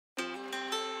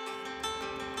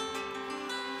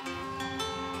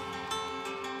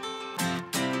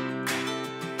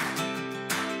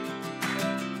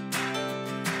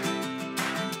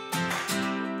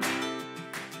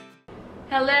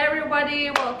Hello everybody,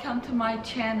 welcome to my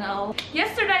channel.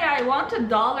 Yesterday I went to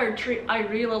Dollar Tree. I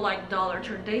really like Dollar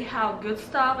Tree. They have good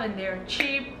stuff and they're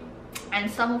cheap, and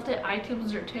some of the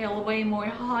items retail way more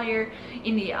higher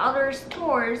in the other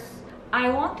stores. I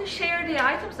want to share the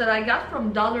items that I got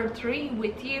from Dollar Tree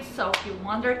with you, so if you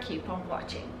wonder, keep on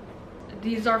watching.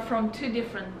 These are from two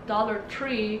different Dollar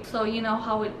Tree, so you know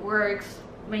how it works.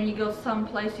 When you go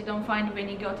someplace you don't find it, when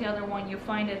you go to the other one you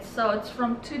find it. So it's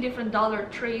from two different Dollar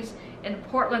Trees in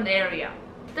Portland area.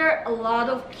 There are a lot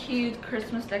of cute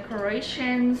Christmas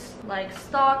decorations like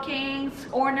stockings,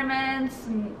 ornaments,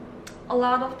 and a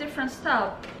lot of different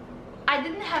stuff. I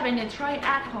didn't have any tray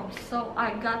at home, so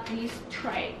I got these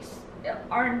trays.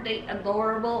 Aren't they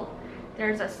adorable?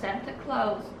 There's a Santa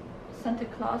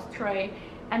Claus tray,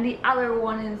 and the other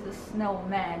one is the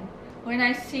snowman. When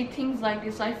I see things like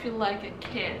this, I feel like a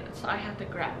kid, so I had to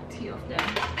grab two of them.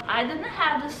 I didn't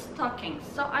have the stockings,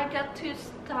 so I got two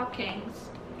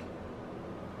stockings.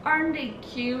 Aren't they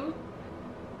cute?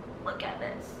 Look at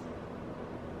this.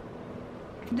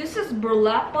 This is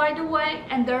burlap, by the way,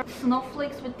 and there are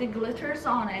snowflakes with the glitters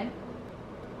on it.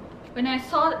 When I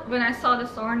saw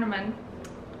this ornament,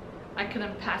 I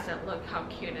couldn't pass it. Look how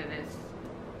cute it is.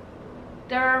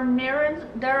 There are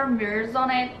mirrors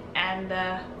on it, and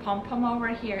the pom-pom over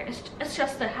here. It's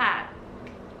just a hat.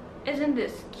 Isn't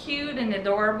this cute and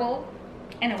adorable?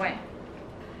 Anyway,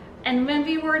 and when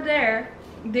we were there,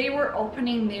 they were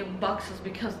opening new boxes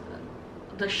because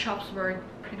the shops were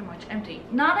pretty much empty.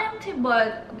 Not empty,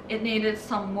 but it needed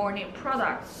some more new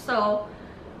products. So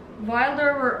while they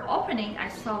were opening, I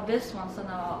saw this one,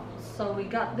 so we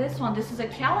got this one. This is a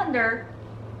calendar.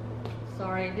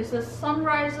 Sorry, this is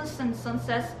sunrises and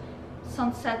sunsets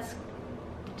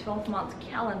 12-month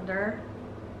calendar,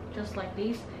 just like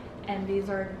these. And these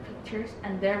are the pictures,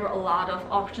 and there were a lot of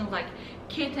options like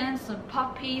kittens and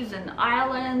puppies and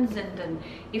islands. And then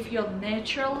if you're a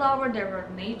nature lover, there were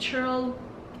natural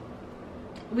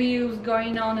views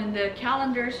going on in the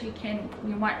calendars. You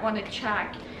might want to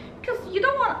check, because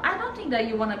I don't think that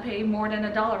you want to pay more than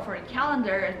 $1 for a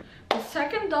calendar. The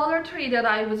second Dollar Tree that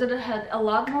I visited had a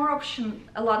lot more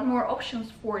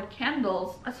options for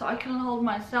candles, so I couldn't hold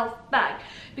myself back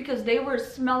because they were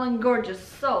smelling gorgeous.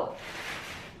 So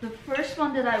the first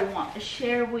one that I want to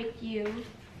share with you,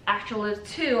 actually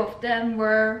two of them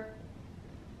were,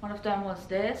 one of them was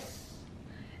this,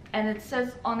 and it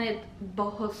says on it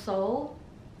Boho Soul,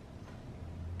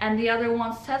 and the other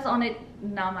one says on it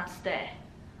Namaste.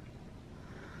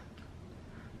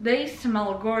 They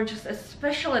smell gorgeous,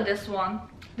 especially this one.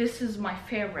 This is my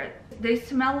favorite. They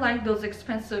smell like those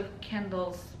expensive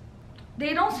candles.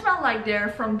 They don't smell like they're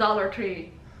from Dollar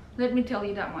Tree, let me tell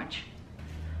you that much.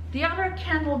 The other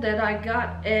candle that I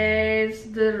got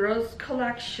is the Rose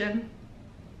Collection,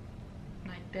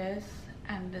 like this,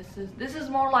 and this is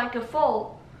more like a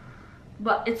fall,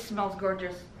 but it smells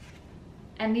gorgeous.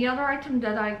 And the other item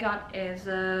that I got is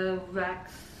a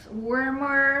wax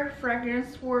warmer,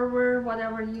 fragrance warmer,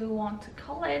 whatever you want to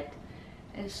call it.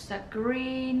 It's a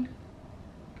green,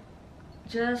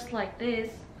 just like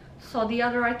this. So the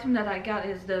other item that I got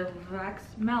is the wax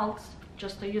melts,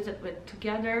 just to use it with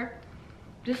together.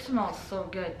 This smells so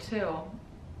good too.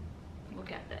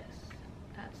 Look at this.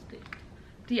 That's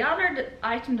the other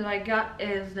item that I got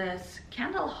is this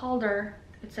candle holder.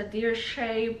 It's a deer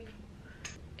shape.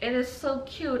 It is so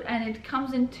cute, and it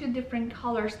comes in two different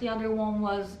colors. The other one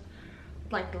was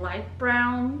like light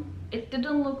brown. It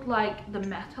didn't look like the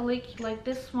metallic like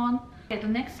this one. Okay, the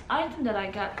next item that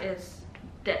I got is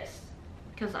this,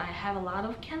 because I have a lot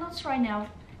of candles right now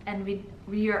and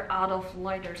we are out of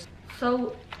lighters.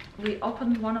 So we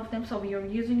opened one of them, so we are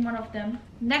using one of them.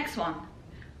 Next one,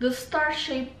 the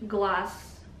star-shaped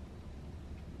glass.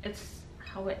 It's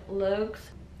how it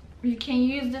looks. You can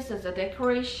use this as a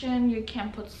decoration. You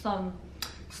can put some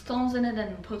stones in it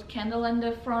and put candle in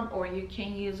the front, or you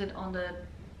can use it on the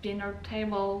dinner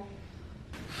table.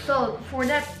 So for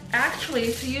that,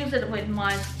 actually, to use it with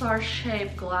my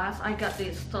star-shaped glass, I got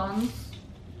these stones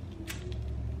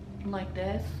like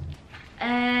this,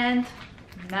 and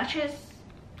matches.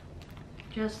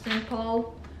 Just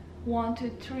simple 1 2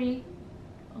 3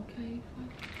 okay,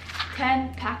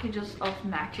 10 packages of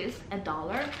matches,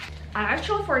 $1. I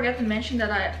actually forgot to mention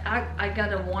that I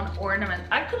got a one ornament.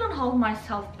 I couldn't hold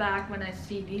myself back when I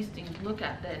see these things. Look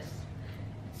at this.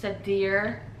 It's a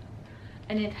deer,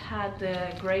 and it had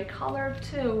the gray color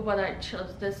too, but I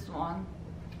chose this one.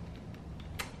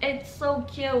 It's so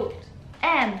cute.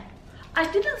 And I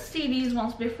didn't see these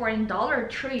ones before in Dollar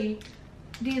Tree.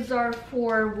 These are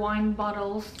for wine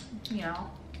bottles, you know,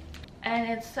 and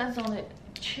it says on it,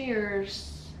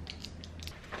 cheers.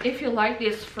 If you like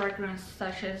these fragrance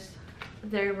sachets,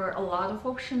 there were a lot of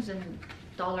options in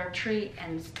Dollar Tree,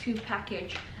 and it's 2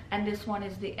 package, and this one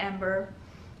is the amber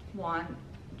one,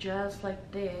 just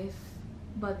like this,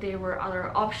 but there were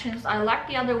other options. I like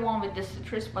the other one with the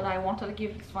citrus, but I wanted to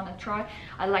give this one a try.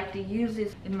 I like to use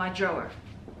this in my drawer.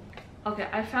 Okay,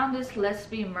 I found this Let's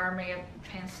Be Mermaid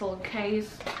pencil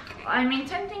case. I'm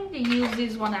intending to use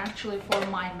this one actually for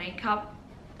my makeup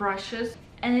brushes,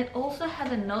 and it also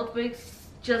had a notebook,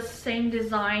 just same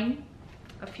design.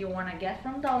 If you want to get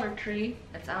from Dollar Tree,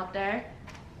 it's out there.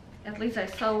 At least I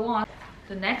saw one.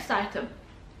 The next item,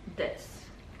 this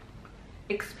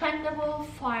expandable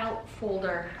file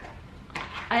folder.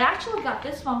 I actually got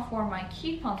this one for my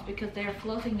coupons because they're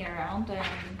floating around and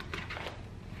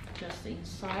just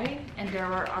inside, and there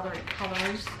were other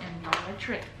colors in Dollar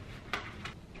Tree.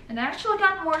 And I actually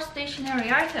got more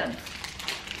stationery items.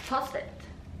 Post-it.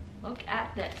 Look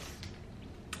at this.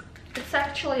 It's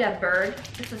actually a bird.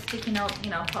 It's a sticky note,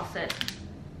 you know, post-it.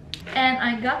 And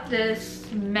I got this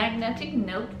magnetic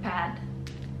notepad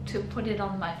to put it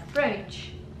on my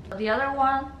fridge. The other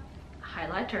one,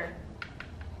 highlighter.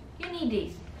 You need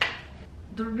these.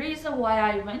 The reason why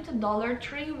I went to Dollar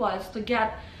Tree was to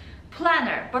get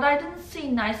planner, but I didn't see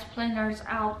nice planners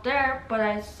out there, but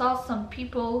I saw some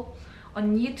people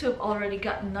on YouTube already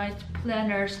got nice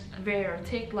planners, very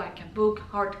thick, like a book,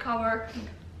 hardcover.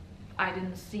 I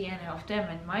didn't see any of them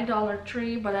in my Dollar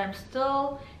Tree, but I'm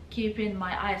still keeping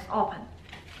my eyes open.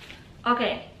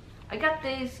 Okay, I got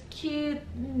these cute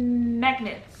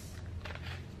magnets,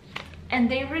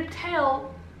 and they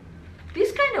retail,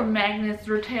 these kind of magnets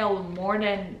retail more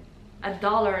than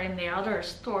 $1 in the other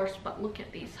stores, but look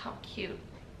at these, how cute.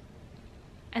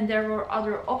 And there were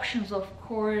other options, of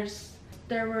course.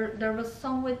 There was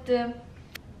some with the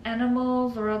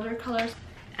animals or other colors.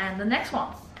 And the next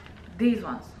ones, these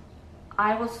ones.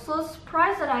 I was so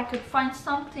surprised that I could find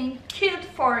something cute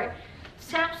for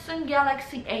Samsung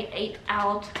Galaxy A8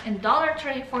 out in Dollar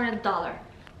Tree for $1.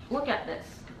 Look at this.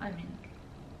 I mean,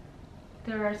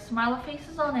 there are smiley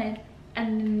faces on it,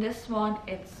 and in this one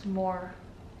it's more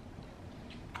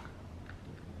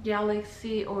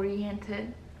Galaxy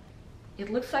oriented. It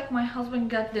looks like my husband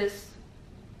got this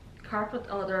carpet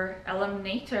odor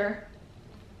eliminator.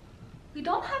 We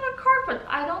don't have a carpet.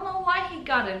 I don't know why he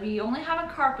got it. We only have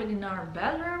a carpet in our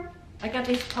bedroom. I got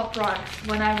these pop rocks.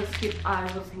 When I was a kid, I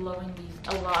was loving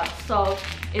these a lot, so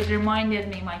it reminded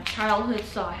me of my childhood,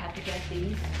 so I had to get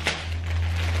these.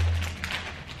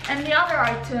 And the other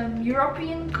item,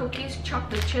 European cookies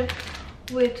chocolate chip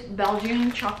with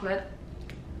Belgian chocolate.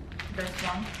 This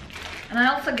one. And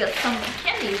I also got some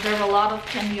candies. There are a lot of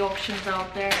candy options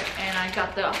out there, and I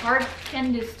got the hard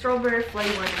candy strawberry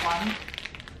flavored one.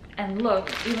 And look,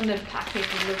 even the package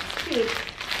looks cute.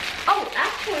 Oh,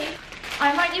 actually,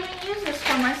 I might even use this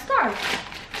for my stars.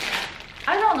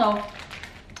 I don't know.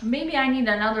 Maybe I need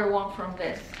another one from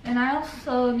this. And I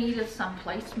also needed some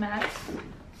placemats,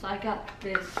 so I got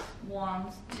this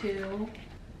ones too.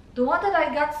 The one that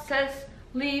I got says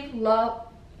live, love,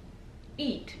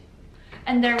 eat.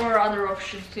 And there were other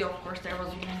options too, of course. There was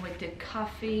one with the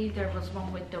coffee, there was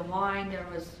one with the wine, there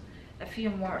was a few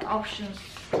more options,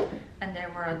 and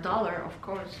there were $1, of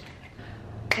course.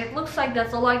 It looks like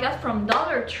that's all I got from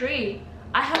Dollar Tree.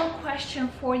 I have a question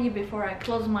for you before I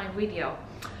close my video.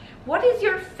 What is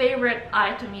your favorite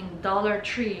item in Dollar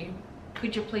Tree?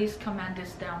 Could you please comment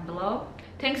this down below?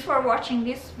 Thanks for watching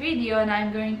this video, and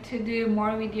I'm going to do more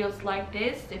videos like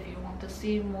this. If you want to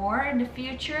see more in the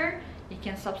future, you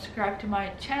can subscribe to my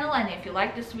channel, and if you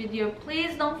like this video,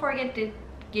 please don't forget to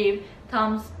give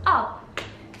thumbs up.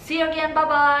 See you again. Bye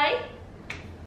bye.